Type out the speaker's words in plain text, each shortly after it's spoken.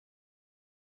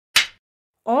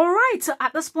All right, so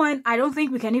at this point, I don't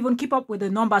think we can even keep up with the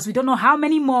numbers. We don't know how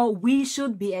many more we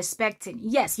should be expecting.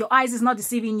 Yes, your eyes is not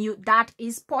deceiving you. That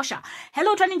is Porsha.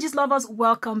 Hello, trending gist lovers.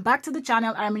 Welcome back to the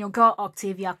channel. I'm your girl,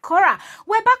 Octavia Cora.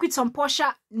 We're back with some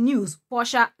Porsha news,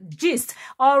 Porsha gist.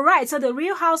 All right, so the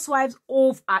Real Housewives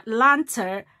of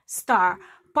Atlanta star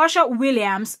Porsha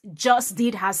Williams just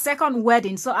did her second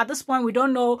wedding. So at this point, we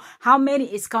don't know how many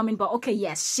is coming. But okay,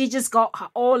 yes, she just got her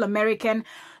all-American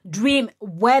dream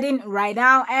wedding right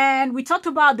now. And we talked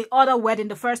about the other wedding,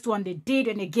 the first one they did,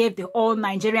 and they gave the all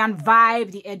Nigerian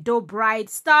vibe, the Edo bride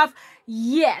stuff.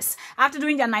 Yes, after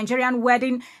doing their Nigerian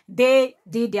wedding, they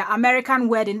did their American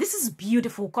wedding. This is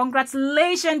beautiful.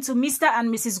 Congratulations to Mr.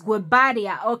 and Mrs.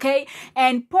 Guobadia, okay?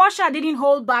 And Porsha didn't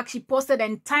hold back. She posted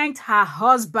and thanked her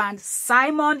husband,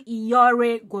 Simon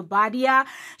Iyore Guobadia.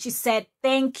 She said,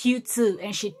 thank you too.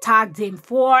 And she tagged him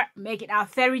for making our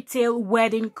fairy tale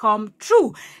wedding come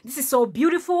true. This is so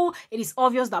beautiful. It is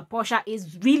obvious that Porsha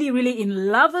is really, really in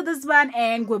love with this man.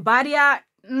 And Guobadia,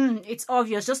 it's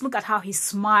obvious. Just look at how he's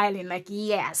smiling. Like,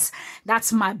 yes,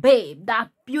 that's my babe. That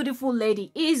beautiful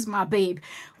lady is my babe.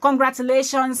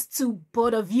 Congratulations to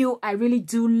both of you. I really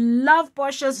do love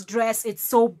Porsha's dress. It's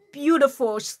so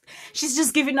beautiful. She's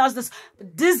just giving us this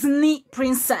Disney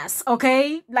princess,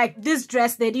 okay? Like, this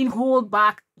dress, they didn't hold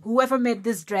back. Whoever made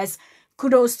this dress,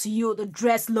 kudos to you. The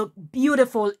dress looked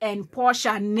beautiful, and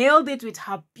Porsha nailed it with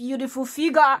her beautiful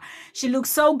figure. She looks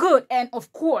so good. And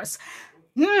of course,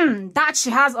 that she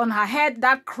has on her head,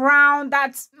 that crown,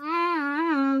 that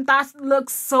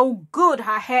looks so good.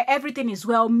 Her hair, everything is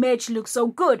well made. She looks so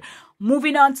good.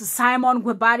 Moving on to Simon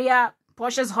Guobadia,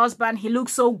 Porsha's husband. He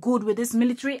looks so good with this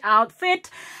military outfit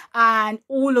and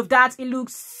all of that. It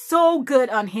looks so good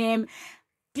on him.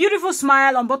 Beautiful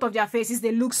smile on both of their faces.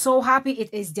 They look so happy.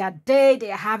 It is their day.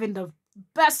 They are having the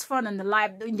best fun in their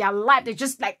life. They're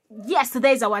just like, yes,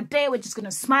 today is our day. We're just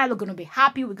gonna smile. We're gonna be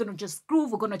happy. We're gonna just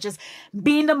groove. We're gonna just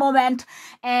be in the moment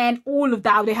and all of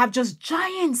that. They have just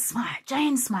giant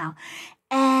smile.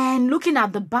 And looking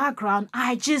at the background,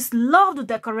 I just love the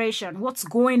decoration. What's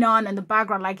going on in the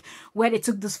background, like where they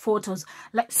took these photos,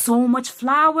 like so much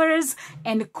flowers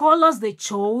and the colors they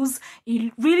chose.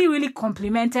 It really, really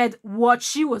complemented what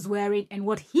she was wearing and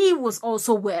what he was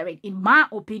also wearing, in my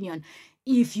opinion.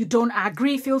 If you don't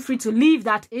agree, feel free to leave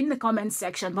that in the comment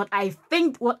section. But I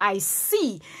think what I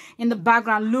see in the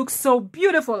background looks so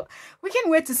beautiful. We can't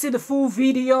wait to see the full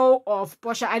video of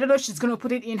Porsha. I don't know if she's going to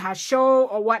put it in her show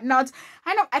or whatnot.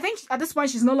 I think at this point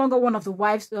she's no longer one of the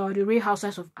wives, the Real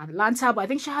Housewives of Atlanta. But I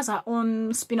think she has her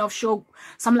own spin-off show,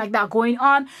 something like that going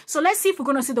on. So let's see if we're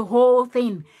going to see the whole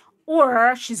thing.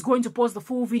 Or she's going to post the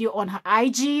full video on her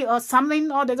IG or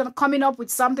something. Or they're going to coming up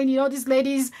with something. You know, these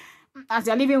ladies, as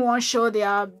they're leaving one show, they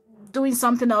are doing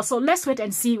something else. So let's wait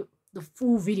and see the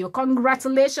full video.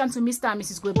 Congratulations to Mr. and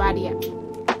Mrs.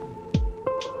 Guobadia.